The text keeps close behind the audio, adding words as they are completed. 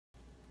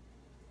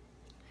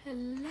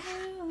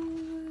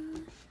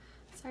Hello.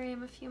 Sorry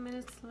I'm a few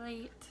minutes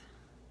late.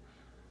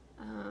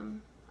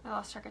 I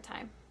lost track of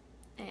time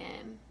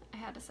and I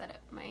had to set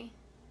up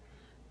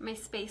my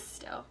space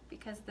still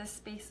because this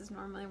space is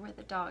normally where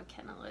the dog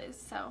kennel is,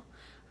 so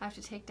I have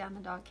to take down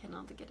the dog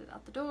kennel to get it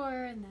out the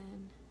door and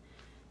then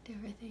do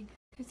everything.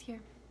 Who's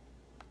here?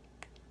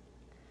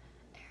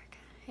 Erica.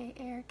 Hey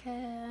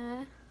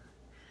Erica.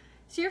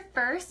 It's your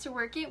first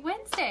Work It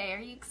Wednesday. Are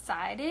you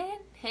excited?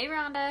 Hey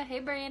Rhonda. Hey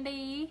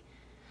Brandy.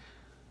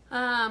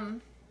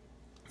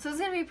 So it's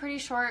gonna be pretty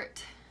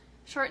short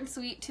and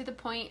sweet, to the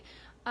point.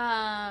 So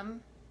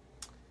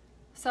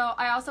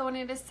I also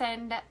wanted to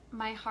send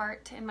my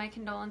heart and my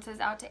condolences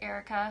out to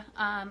Erica.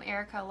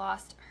 Erica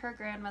lost her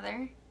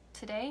grandmother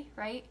today,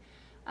 right?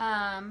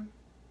 And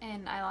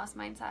I lost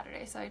mine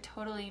Saturday, so I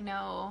totally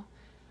know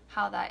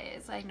how that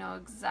is. I know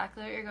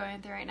exactly what you're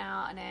going through right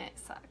now, and it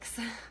sucks.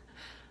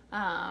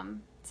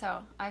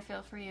 So I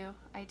feel for you.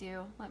 I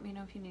do. Let me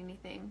know if you need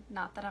anything.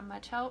 Not that I'm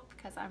much help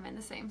because I'm in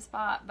the same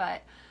spot,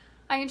 but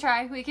I can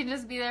try. We can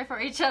just be there for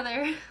each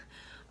other.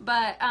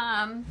 But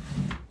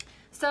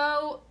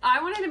so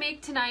I wanted to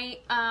make tonight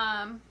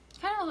kind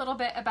of a little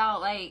bit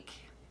about, like,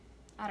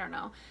 I don't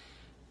know.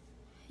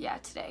 Yeah,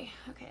 today.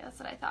 Okay, that's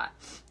what I thought.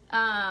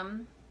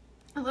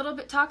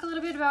 Talk a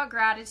little bit about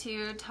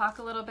gratitude, talk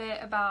a little bit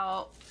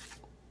about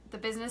the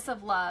business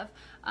of love.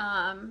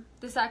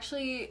 This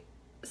actually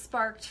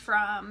sparked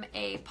from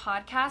a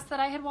podcast that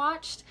I had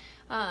watched.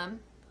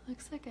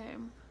 Looks like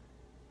I'm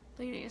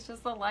bleeding. It's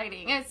just the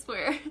lighting, I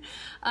swear.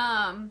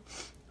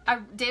 I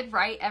did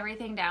write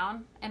everything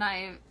down, and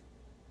I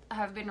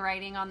have been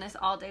writing on this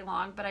all day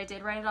long, but I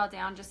did write it all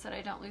down just so that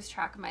I don't lose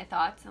track of my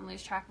thoughts and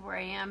lose track of where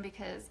I am,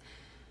 because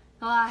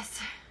the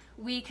last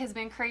week has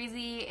been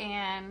crazy,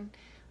 and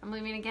I'm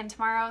leaving again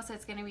tomorrow, so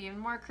it's going to be even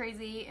more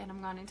crazy, and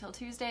I'm gone until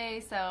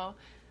Tuesday, so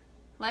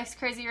life's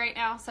crazy right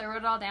now. So I wrote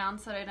it all down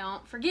so that I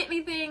don't forget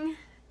anything,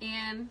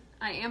 and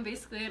I am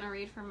basically going to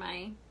read from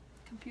my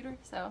computer,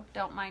 so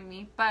don't mind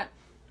me. But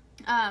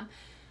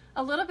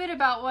a little bit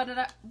about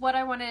what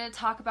I wanted to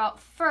talk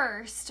about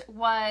first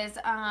was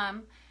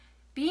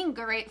being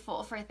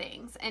grateful for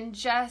things, and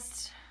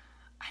just,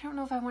 I don't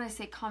know if I want to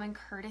say common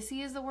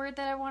courtesy is the word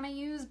that I want to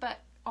use, but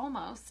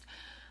almost.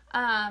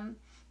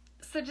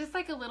 So just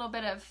like a little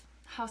bit of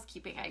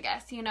housekeeping, I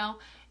guess, you know,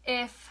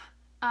 if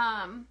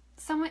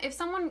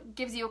someone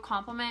gives you a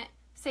compliment,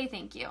 say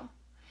thank you.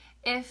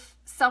 If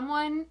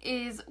someone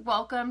is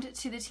welcomed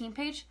to the team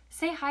page,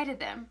 say hi to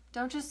them.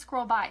 Don't just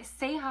scroll by.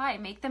 Say hi.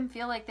 Make them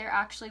feel like they're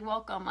actually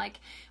welcome, like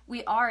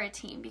we are a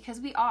team,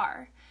 because we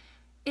are.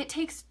 It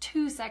takes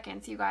 2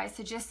 seconds, you guys,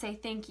 to just say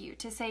thank you,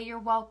 to say you're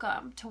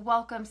welcome, to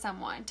welcome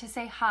someone, to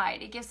say hi,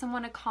 to give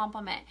someone a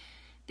compliment.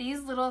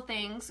 These little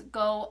things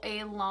go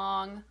a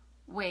long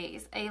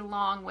ways,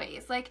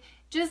 like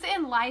just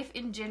in life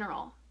in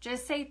general.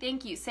 Just say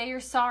thank you, say you're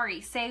sorry,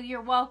 say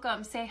you're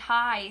welcome, say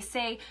hi,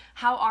 say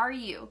how are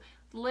you.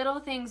 Little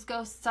things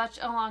go such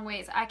a long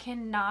ways. I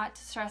cannot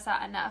stress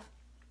that enough.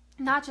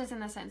 Not just in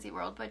the Scentsy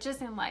world, but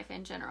just in life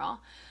in general.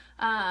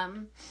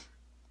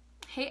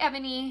 Hey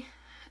Ebony.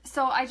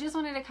 So I just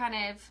wanted to kind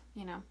of,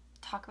 you know,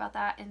 talk about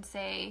that and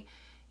say,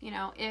 you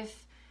know,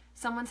 if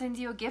someone sends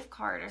you a gift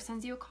card or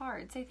sends you a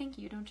card, say thank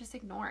you. Don't just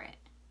ignore it.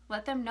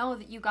 Let them know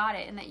that you got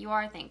it and that you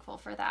are thankful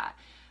for that.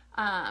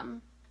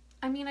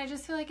 I mean, I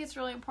just feel like it's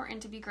really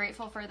important to be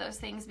grateful for those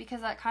things,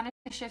 because that kind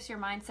of shifts your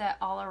mindset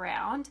all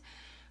around,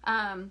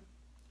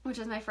 which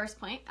is my first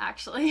point,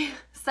 actually.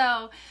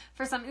 So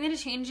for something to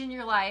change in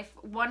your life,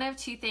 one of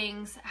two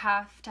things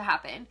have to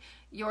happen.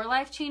 Your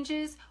life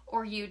changes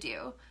or you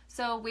do.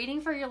 So waiting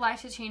for your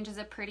life to change is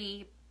a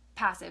pretty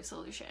passive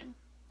solution.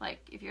 Like,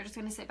 if you're just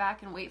going to sit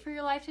back and wait for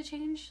your life to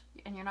change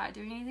and you're not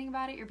doing anything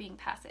about it, you're being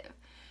passive.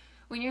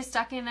 When you're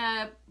stuck in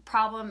a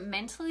problem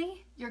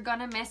mentally, you're going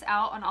to miss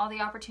out on all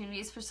the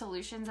opportunities for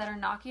solutions that are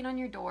knocking on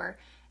your door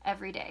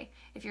every day.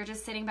 If you're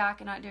just sitting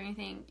back and not doing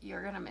anything,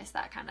 you're going to miss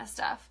that kind of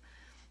stuff.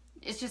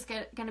 It's just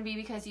going to be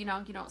because, you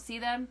know, you don't see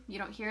them, you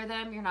don't hear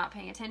them, you're not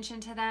paying attention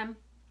to them.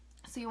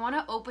 So you want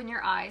to open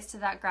your eyes to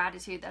that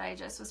gratitude that I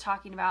just was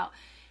talking about,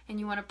 and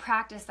you want to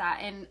practice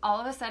that, and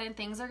all of a sudden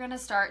things are going to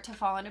start to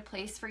fall into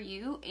place for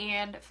you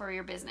and for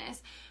your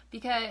business,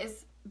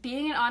 because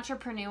being an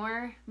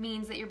entrepreneur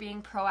means that you're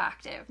being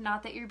proactive,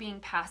 not that you're being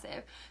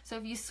passive. So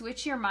if you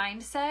switch your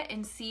mindset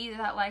and see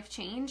that life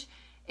change,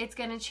 it's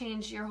going to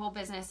change your whole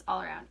business all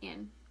around,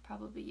 and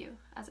probably you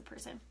as a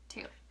person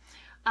too.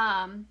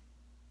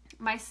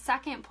 My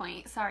second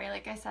point, sorry,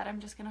 like I said, I'm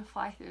just going to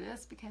fly through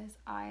this because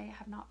I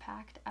have not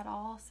packed at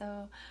all.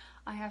 So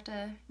I have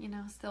to, you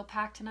know, still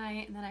pack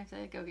tonight, and then I have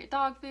to go get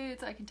dog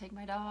food so I can take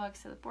my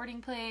dogs to the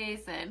boarding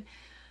place, and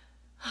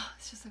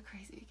it's just so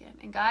crazy again.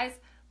 And guys,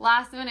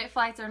 last minute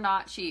flights are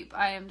not cheap.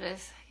 I am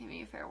just giving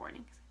you fair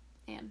warnings.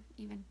 And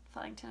even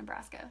flying to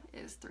Nebraska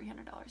is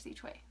 $300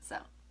 each way. So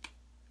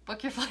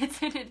book your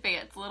flights in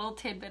advance. Little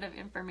tidbit of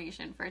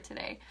information for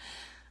today.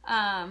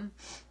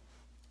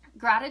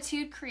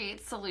 Gratitude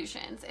creates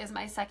solutions is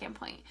my second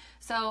point.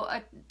 So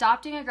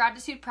adopting a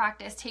gratitude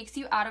practice takes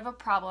you out of a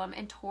problem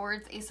and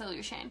towards a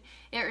solution.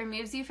 It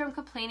removes you from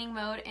complaining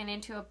mode and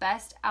into a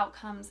best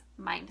outcomes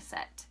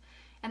mindset.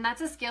 And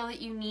that's a skill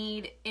that you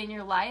need in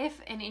your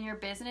life and in your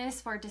business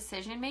for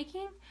decision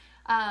making.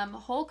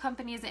 Whole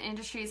companies and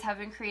industries have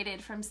been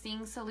created from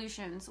seeing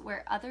solutions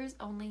where others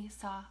only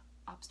saw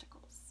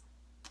obstacles.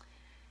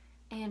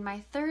 And my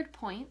third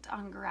point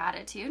on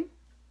gratitude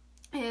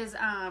is,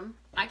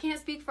 I can't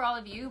speak for all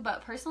of you,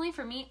 but personally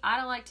for me, I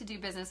don't like to do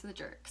business with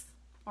jerks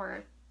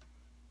or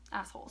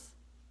assholes,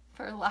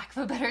 for lack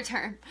of a better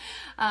term.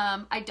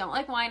 I don't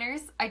like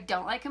whiners, I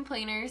don't like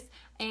complainers,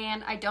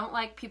 and I don't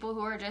like people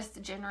who are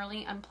just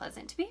generally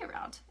unpleasant to be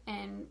around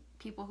and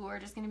people who are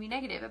just going to be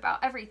negative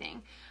about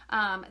everything.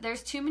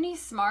 There's too many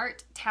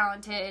smart,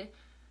 talented,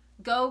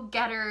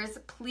 go-getters,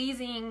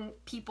 pleasing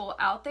people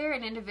out there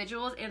and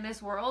individuals in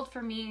this world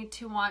for me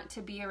to want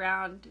to be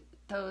around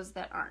those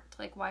that aren't.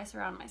 Like, why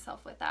surround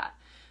myself with that?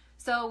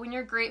 So when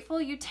you're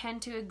grateful, you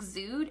tend to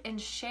exude and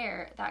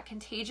share that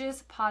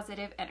contagious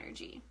positive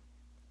energy.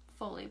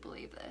 Fully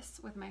believe this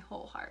with my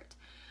whole heart.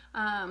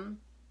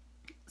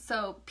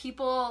 So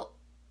people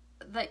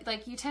that,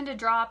 like, you tend to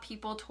draw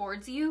people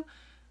towards you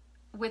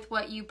with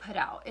what you put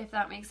out, if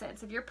that makes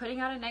sense. If you're putting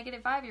out a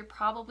negative vibe, you're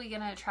probably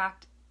going to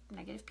attract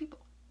negative people.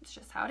 It's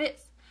just how it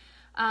is.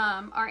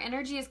 Our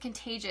energy is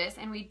contagious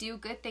and we do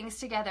good things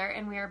together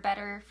and we are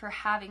better for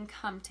having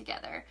come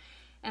together.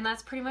 And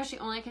that's pretty much the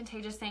only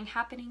contagious thing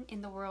happening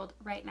in the world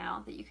right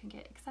now that you can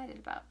get excited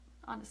about,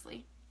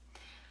 honestly.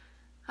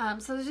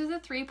 So those are the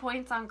 3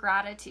 points on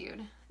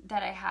gratitude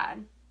that I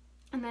had.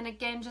 And then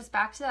again, just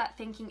back to that,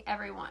 thanking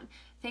everyone.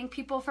 Thank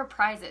people for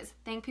prizes.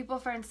 Thank people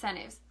for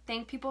incentives.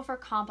 Thank people for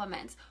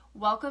compliments.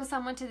 Welcome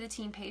someone to the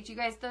team page. You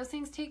guys, those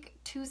things take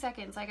 2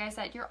 seconds. Like I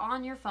said, you're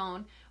on your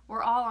phone.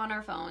 We're all on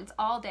our phones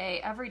all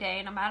day, every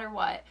day, no matter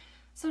what.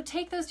 So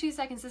take those 2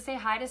 seconds to say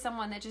hi to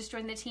someone that just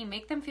joined the team.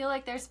 Make them feel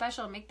like they're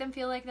special. Make them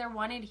feel like they're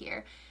wanted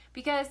here.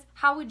 Because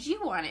how would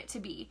you want it to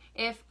be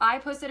if I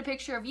posted a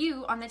picture of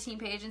you on the team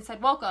page and said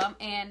welcome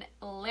and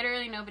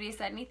literally nobody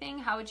said anything?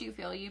 How would you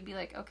feel? You'd be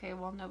like, okay,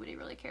 well, nobody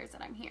really cares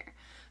that I'm here.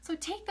 So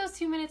take those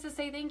 2 minutes to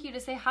say thank you, to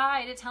say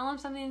hi, to tell them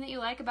something that you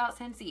like about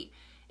Scentsy.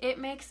 It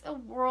makes a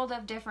world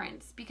of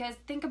difference, because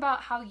think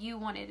about how you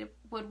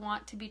would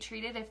want to be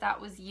treated if that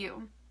was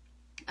you.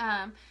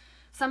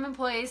 Some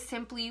employees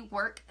simply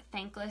work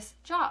thankless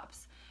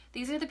jobs.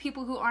 These are the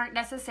people who aren't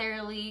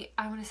necessarily,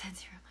 I want to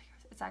Scentsy room like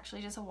yours. It's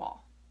actually just a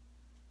wall.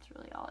 That's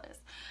really all it is.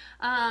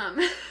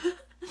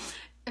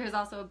 There's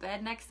also a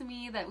bed next to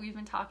me that we've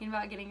been talking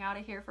about getting out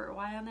of here for a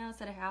while now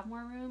so to have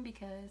more room,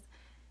 because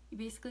you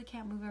basically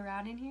can't move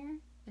around in here.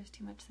 There's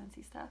too much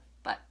Scentsy stuff.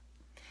 But,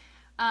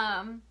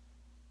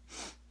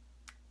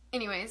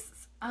 anyways,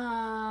 where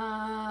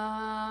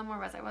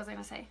was I? What was I going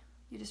to say?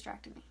 You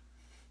distracted me.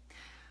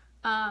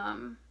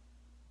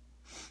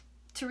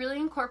 To really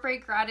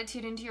incorporate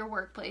gratitude into your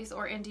workplace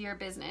or into your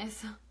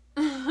business,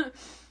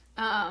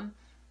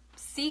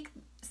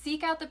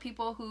 seek out the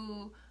people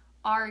who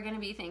are going to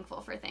be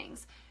thankful for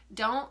things.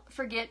 Don't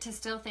forget to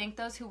still thank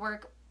those who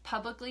work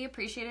publicly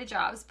appreciated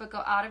jobs, but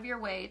go out of your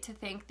way to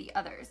thank the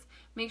others.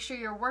 Make sure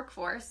your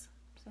workforce,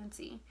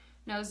 Scentsy,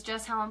 knows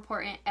just how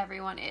important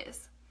everyone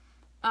is.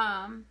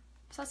 So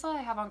that's all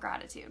I have on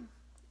gratitude.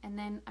 And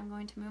then I'm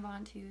going to move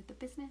on to the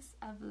business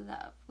of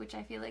love, which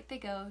I feel like they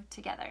go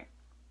together.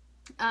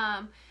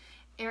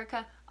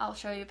 Erica, I'll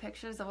show you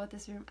pictures of what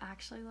this room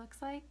actually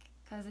looks like,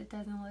 because it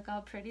doesn't look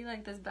all pretty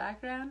like this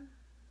background.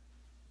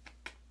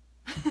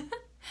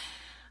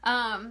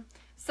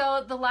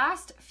 So the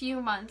last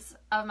few months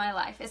of my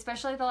life,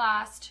 especially the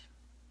last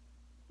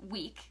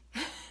week,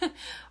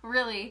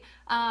 really,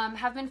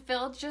 have been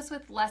filled just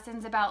with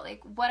lessons about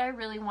like what I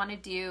really want to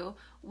do,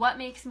 what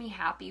makes me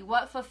happy,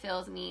 what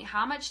fulfills me,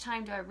 how much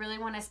time do I really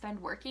want to spend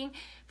working.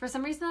 For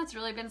some reason, that's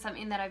really been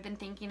something that I've been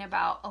thinking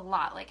about a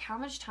lot. Like, how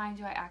much time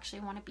do I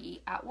actually want to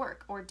be at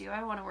work, or do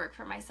I want to work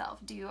for myself?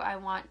 Do I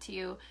want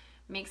to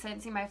make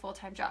Scentsy my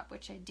full-time job,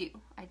 which I do.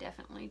 I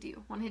definitely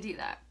do want to do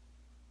that.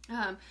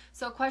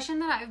 So a question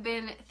that I've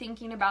been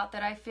thinking about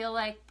that I feel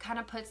like kind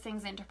of puts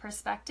things into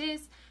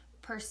perspective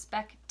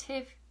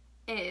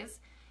is,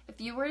 if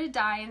you were to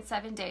die in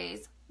 7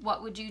 days,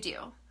 what would you do?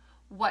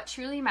 What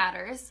truly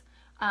matters?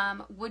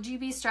 Would you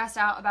be stressed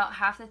out about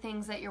half the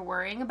things that you're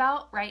worrying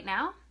about right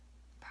now?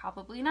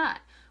 Probably not.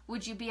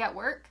 Would you be at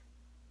work?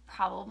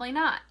 Probably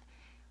not.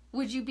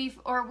 Would you be,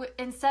 or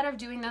instead of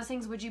doing those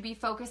things, would you be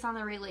focused on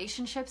the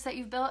relationships that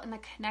you've built and the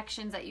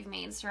connections that you've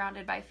made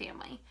surrounded by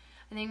family?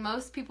 I think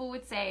most people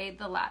would say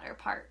the latter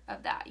part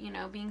of that, you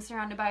know, being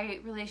surrounded by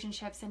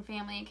relationships and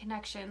family and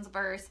connections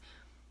versus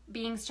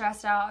being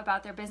stressed out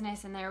about their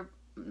business and their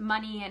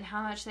money and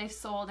how much they've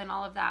sold and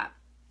all of that.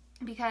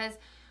 Because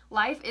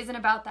life isn't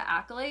about the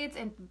accolades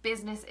and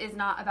business is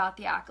not about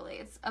the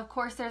accolades. Of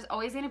course, there's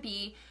always going to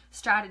be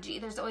strategy.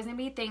 There's always going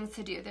to be things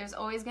to do. There's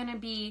always going to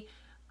be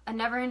a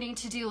never-ending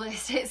to-do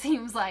list, it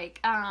seems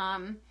like.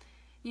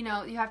 You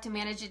know, you have to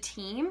manage a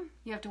team.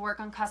 You have to work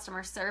on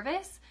customer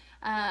service.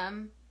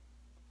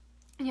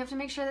 And you have to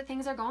make sure that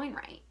things are going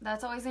right.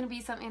 That's always going to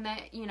be something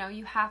that, you know,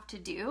 you have to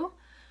do.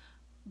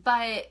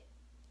 But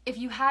if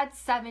you had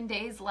 7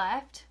 days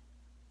left,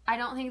 I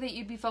don't think that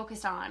you'd be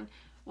focused on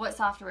what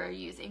software you're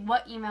using,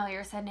 what email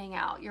you're sending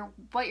out,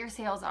 what your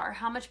sales are,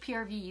 how much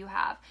PRV you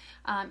have.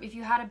 If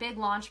you had a big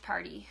launch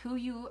party, who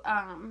you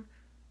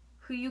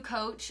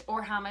coach,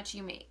 or how much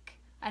you make.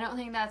 I don't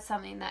think that's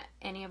something that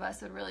any of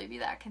us would really be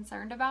that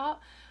concerned about.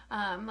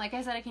 Like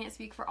I said, I can't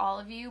speak for all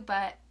of you,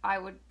 but I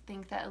would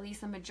think that at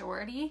least a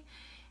majority.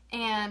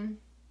 And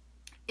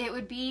it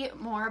would be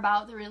more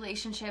about the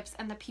relationships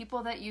and the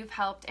people that you've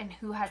helped and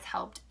who has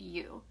helped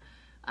you.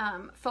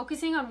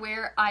 Focusing on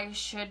where I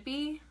should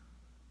be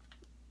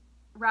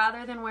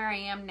rather than where I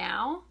am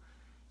now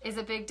is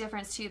a big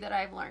difference too that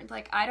I've learned.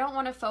 Like, I don't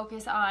want to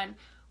focus on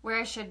where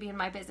I should be in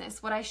my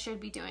business, what I should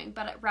be doing,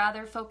 but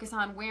rather focus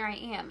on where I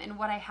am and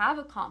what I have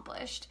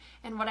accomplished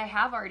and what I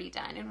have already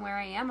done and where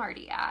I am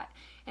already at.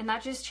 And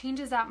that just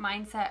changes that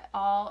mindset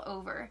all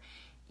over.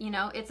 You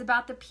know, it's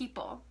about the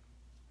people.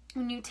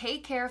 When you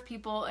take care of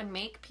people and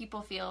make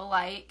people feel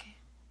like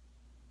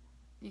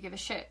you give a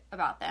shit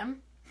about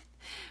them,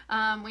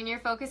 when you're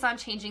focused on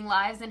changing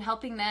lives and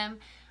helping them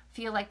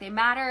feel like they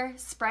matter,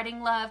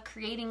 spreading love,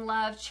 creating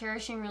love,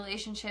 cherishing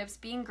relationships,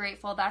 being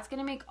grateful, that's going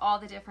to make all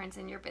the difference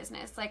in your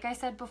business. Like I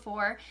said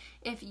before,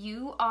 if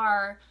you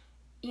are,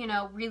 you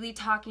know, really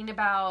talking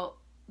about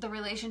the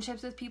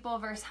relationships with people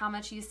versus how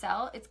much you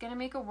sell, it's going to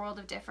make a world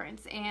of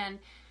difference. And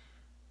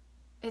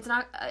it's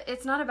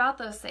not about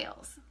those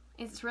sales.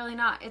 It's really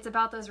not. It's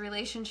about those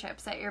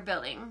relationships that you're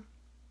building.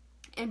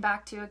 And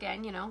back to,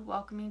 again, you know,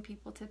 welcoming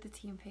people to the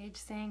team page,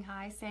 saying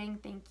hi, saying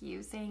thank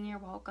you, saying you're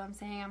welcome,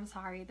 saying I'm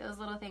sorry. Those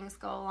little things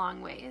go a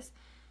long ways.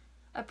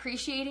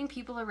 Appreciating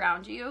people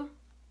around you.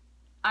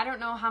 I don't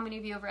know how many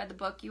of you have read the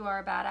book You Are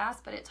a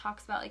Badass, but it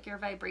talks about like your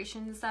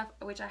vibrations and stuff,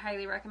 which I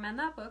highly recommend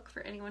that book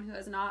for anyone who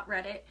has not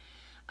read it.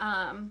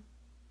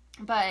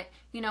 But,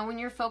 you know, when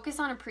you're focused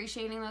on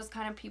appreciating those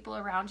kind of people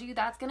around you,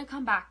 that's going to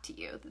come back to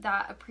you.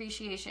 That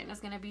appreciation is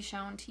going to be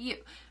shown to you,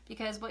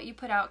 because what you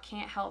put out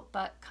can't help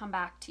but come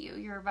back to you.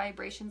 Your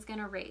vibration's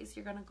going to raise.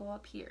 You're going to go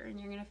up here and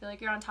you're going to feel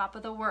like you're on top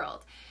of the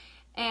world.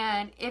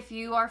 And if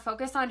you are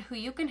focused on who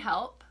you can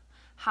help,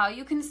 how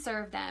you can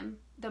serve them,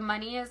 the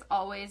money is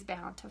always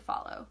bound to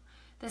follow.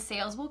 The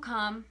sales will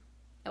come,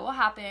 it will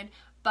happen,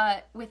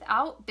 but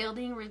without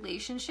building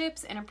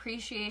relationships and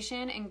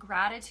appreciation and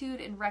gratitude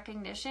and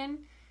recognition,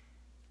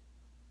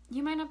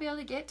 you might not be able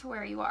to get to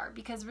where you are,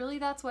 because really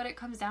that's what it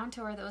comes down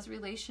to, are those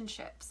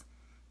relationships.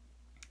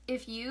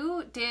 If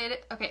you did,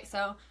 okay,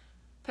 so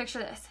picture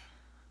this,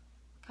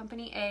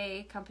 company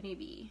A, company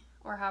B,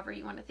 or however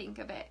you want to think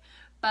of it.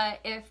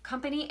 But if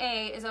company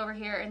A is over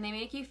here and they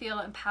make you feel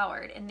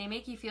empowered and they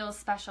make you feel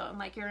special and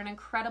like you're an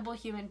incredible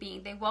human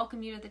being, they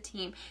welcome you to the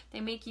team,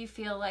 they make you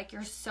feel like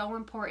you're so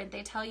important,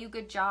 they tell you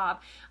good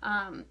job,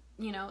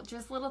 you know,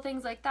 just little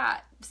things like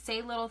that,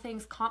 say little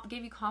things,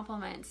 give you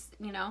compliments,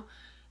 you know.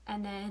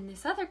 And then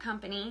this other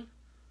company,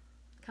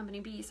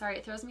 company B, sorry,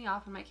 it throws me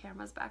off when my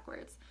camera's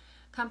backwards.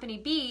 Company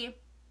B,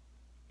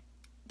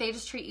 they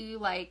just treat you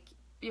like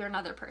you're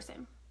another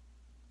person.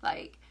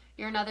 Like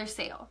you're another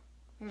sale.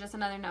 You're just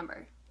another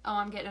number. Oh,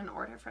 I'm getting an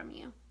order from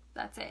you.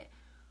 That's it.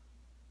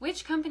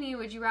 Which company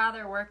would you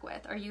rather work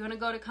with? Are you going to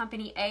go to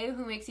company A,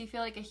 who makes you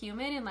feel like a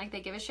human and like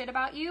they give a shit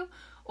about you?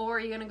 Or are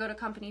you going to go to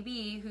company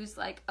B, who's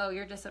like, oh,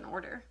 you're just an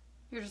order.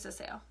 You're just a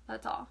sale.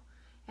 That's all.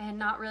 And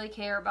not really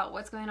care about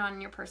what's going on in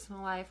your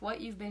personal life,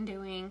 what you've been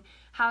doing,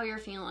 how you're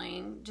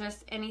feeling,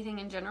 just anything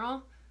in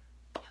general.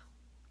 No,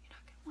 you're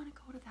not going to want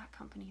to go to that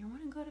company. You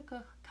want to go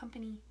to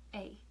company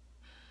A.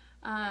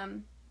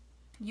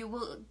 You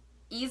will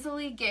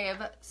easily give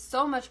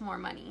so much more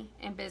money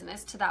in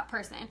business to that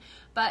person.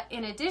 But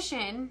in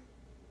addition,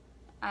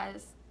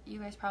 as you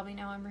guys probably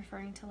know, I'm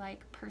referring to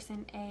like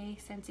person A,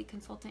 Scentsy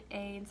consultant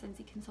A, and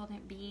Scentsy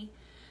consultant B.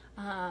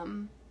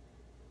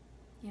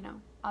 You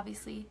know,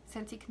 obviously,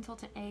 Scentsy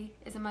consultant A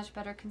is a much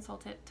better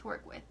consultant to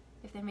work with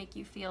if they make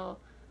you feel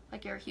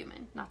like you're a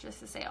human, not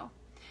just a sale.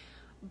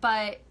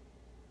 But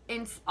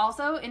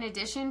also, in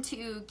addition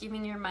to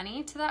giving your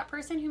money to that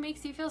person who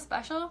makes you feel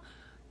special,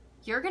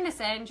 you're going to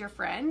send your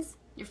friends,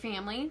 your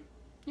family,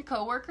 your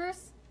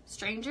coworkers,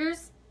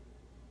 strangers.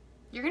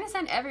 You're going to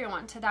send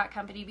everyone to that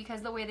company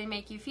because the way they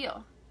make you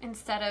feel,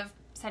 instead of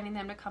sending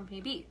them to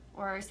company B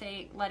or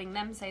letting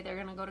them say they're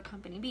going to go to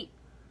company B.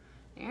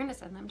 You're going to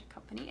send them to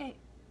company A.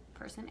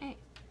 Person A.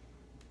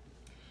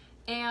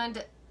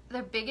 And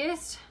the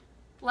biggest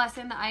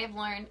lesson that I have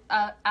learned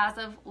as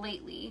of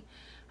lately,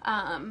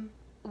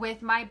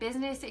 with my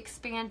business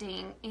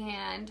expanding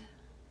and,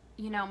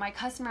 you know, my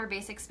customer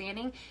base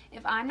expanding,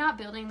 if I'm not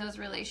building those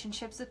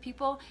relationships with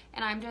people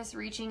and I'm just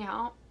reaching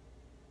out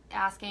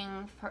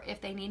asking for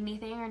if they need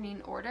anything or need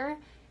an order,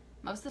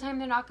 most of the time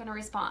they're not going to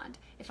respond.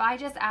 If I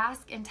just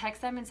ask and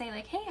text them and say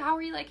like, hey, how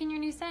are you liking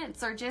your new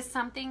scents? Or just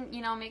something,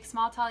 you know, make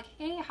small talk, like,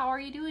 hey, how are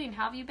you doing?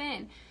 How have you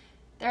been?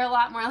 They're a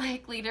lot more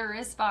likely to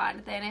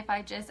respond than if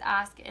I just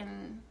ask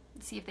and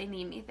see if they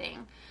need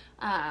anything.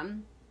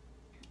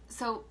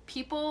 So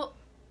people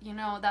you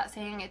know, that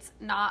saying, it's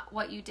not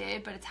what you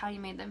did, but it's how you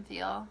made them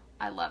feel.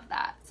 I love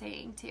that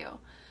saying too.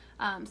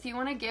 So you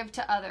want to give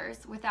to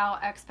others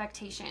without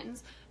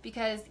expectations,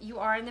 because you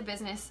are in the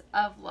business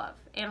of love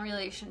and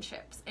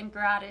relationships and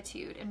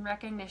gratitude and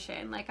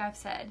recognition, like I've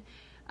said.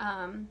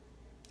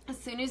 As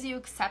soon as you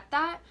accept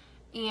that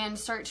and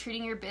start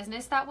treating your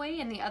business that way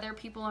and the other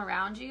people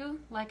around you,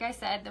 like I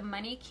said, the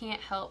money can't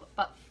help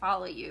but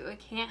follow you. It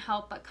can't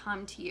help but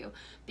come to you,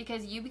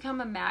 because you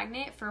become a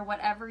magnet for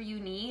whatever you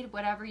need,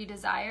 whatever you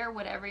desire,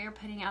 whatever you're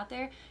putting out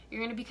there.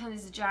 You're going to become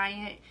this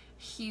giant,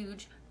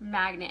 huge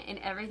magnet, and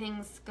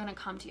everything's going to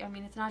come to you. I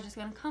mean, it's not just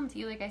going to come to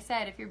you, like I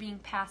said, if you're being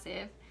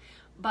passive,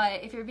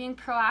 but if you're being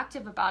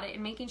proactive about it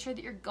and making sure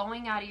that you're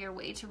going out of your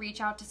way to reach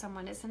out to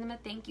someone, to send them a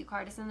thank you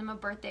card, to send them a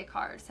birthday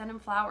card, send them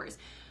flowers,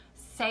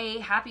 say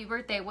happy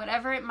birthday,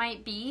 whatever it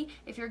might be,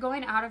 if you're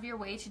going out of your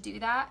way to do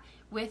that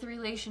with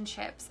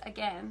relationships,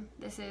 again,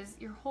 this is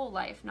your whole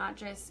life, not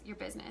just your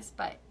business,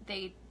 but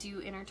they do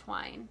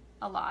intertwine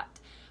a lot.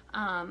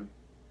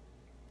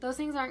 Those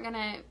things aren't going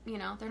to, you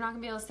know, they're not going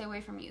to be able to stay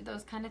away from you.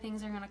 Those kind of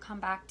things are going to come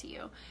back to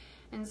you.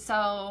 And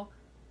so,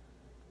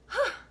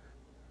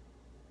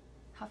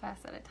 how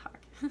fast did I talk?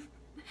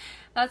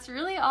 That's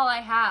really all I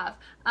have.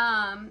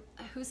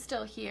 Who's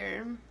still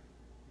here?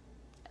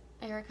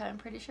 Erica, I'm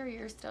pretty sure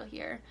you're still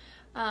here.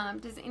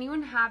 Does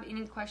anyone have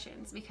any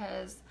questions?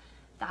 Because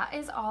that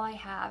is all I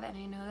have, and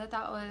I know that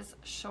that was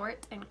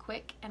short and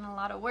quick and a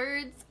lot of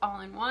words all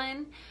in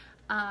one.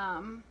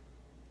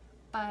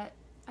 But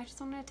I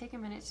just wanted to take a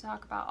minute to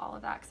talk about all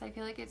of that, because I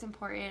feel like it's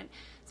important,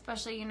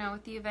 especially, you know,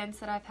 with the events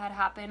that I've had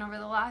happen over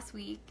the last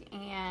week,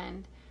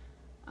 and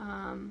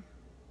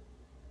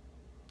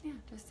yeah,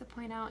 just to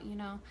point out, you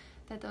know,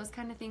 that those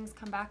kind of things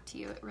come back to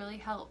you. It really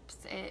helps.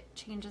 It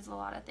changes a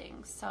lot of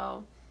things.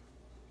 So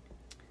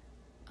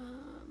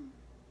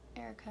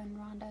Erica and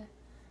Rhonda,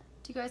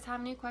 do you guys have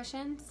any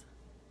questions?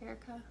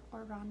 Erica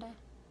or Rhonda,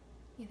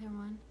 either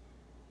one.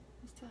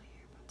 I'm still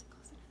here, about to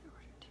close another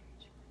order to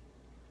reach.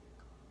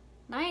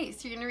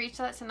 Nice, you're gonna reach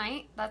that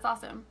tonight? That's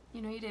awesome.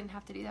 You know, you didn't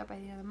have to do that by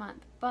the end of the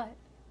month, but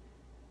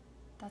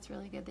that's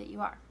really good that you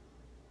are.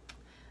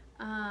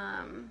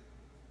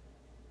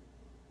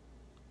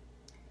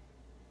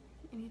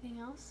 Anything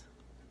else?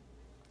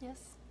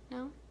 Yes?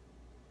 No?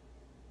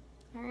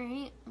 All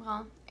right.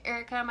 Well,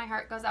 Erica, my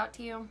heart goes out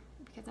to you,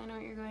 because I know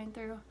what you're going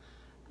through.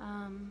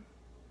 My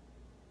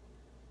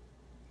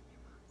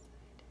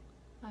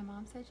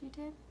mom said you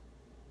did?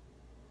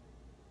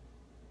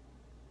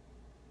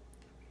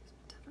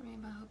 For me,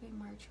 but hoping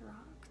March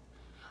rocks.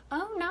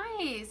 Oh,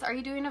 nice. Are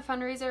you doing a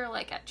fundraiser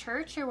like at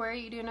church, or where are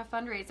you doing a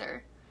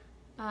fundraiser?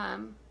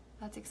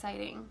 That's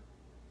exciting.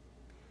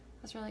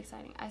 That's really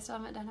exciting. I still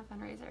haven't done a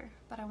fundraiser,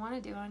 but I want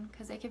to do one,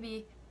 because they could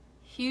be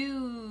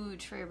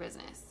huge for your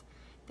business.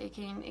 They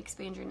can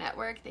expand your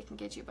network. They can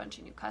get you a bunch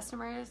of new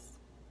customers.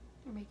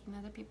 You're making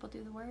other people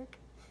do the work,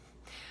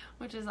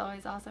 which is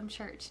always awesome.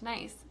 Church,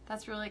 nice.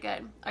 That's really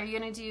good. Are you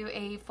going to do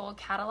a full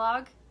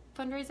catalog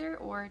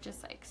fundraiser, or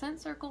just like scent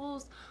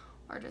circles,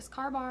 or just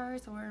car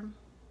bars, or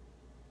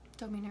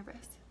don't be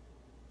nervous.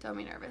 Don't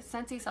be nervous.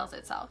 Scentsy sells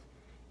itself.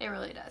 It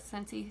really does.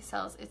 Scentsy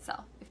sells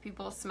itself. If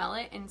people smell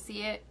it and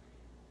see it,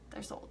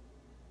 they're sold.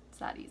 It's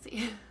that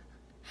easy.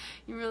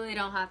 You really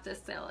don't have to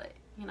sell it,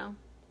 you know?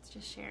 It's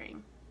just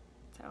sharing.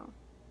 So,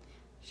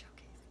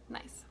 showcase.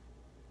 Nice.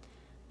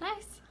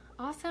 Nice.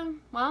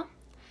 Awesome. Well,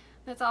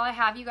 that's all I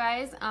have, you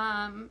guys.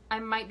 I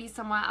might be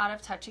somewhat out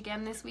of touch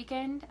again this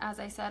weekend. As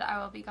I said, I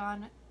will be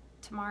gone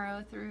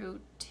tomorrow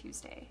through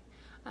Tuesday.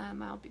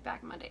 I'll be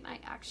back Monday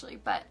night, actually.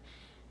 But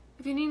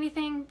if you need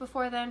anything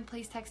before then,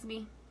 please text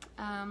me.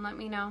 Let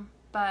me know.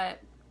 But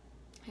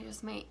I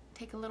just might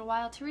take a little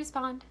while to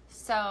respond.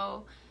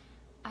 So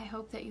I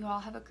hope that you all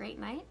have a great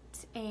night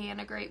and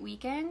a great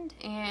weekend,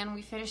 and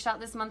we finished out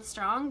this month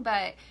strong.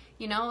 But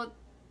you know,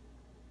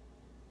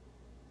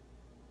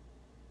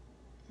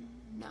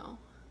 no,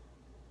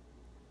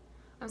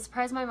 I'm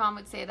surprised my mom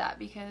would say that,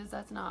 because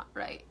that's not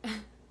right.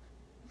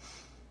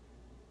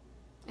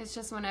 It's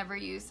just whenever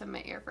you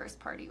submit your first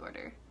party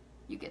order,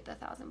 you get the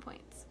 1,000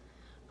 points.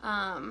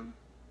 But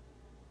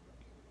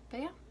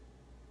yeah,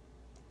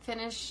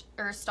 finish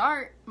or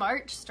start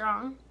March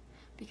strong,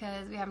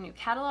 because we have a new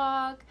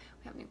catalog,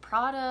 we have new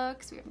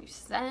products, we have new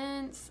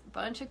scents, a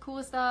bunch of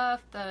cool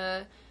stuff.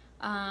 The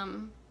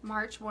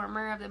March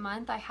warmer of the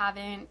month, I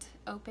haven't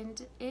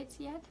opened it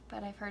yet,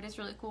 but I've heard it's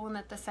really cool and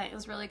that the scent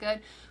is really good.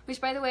 Which,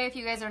 by the way, if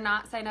you guys are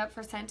not signed up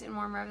for scent and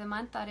warmer of the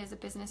month, that is a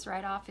business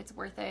write-off. It's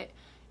worth it.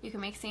 You can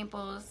make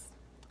samples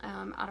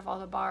out of all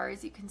the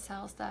bars. You can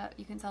sell stuff.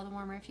 You can sell the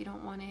warmer if you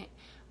don't want it.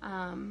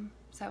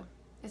 So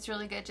it's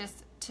really good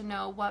just to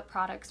know what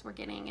products we're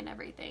getting and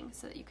everything,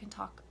 so that you can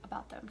talk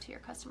about them to your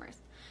customers.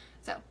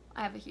 So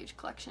I have a huge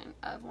collection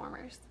of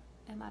warmers,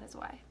 and that is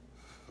why.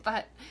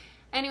 But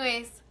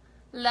anyways,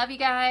 love you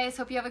guys.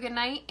 Hope you have a good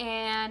night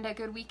and a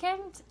good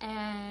weekend,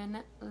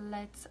 and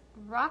let's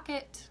rock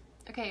it.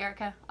 Okay,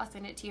 Erica, I'll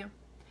send it to you.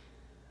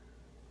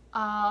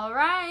 All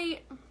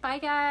right. Bye,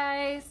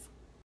 guys.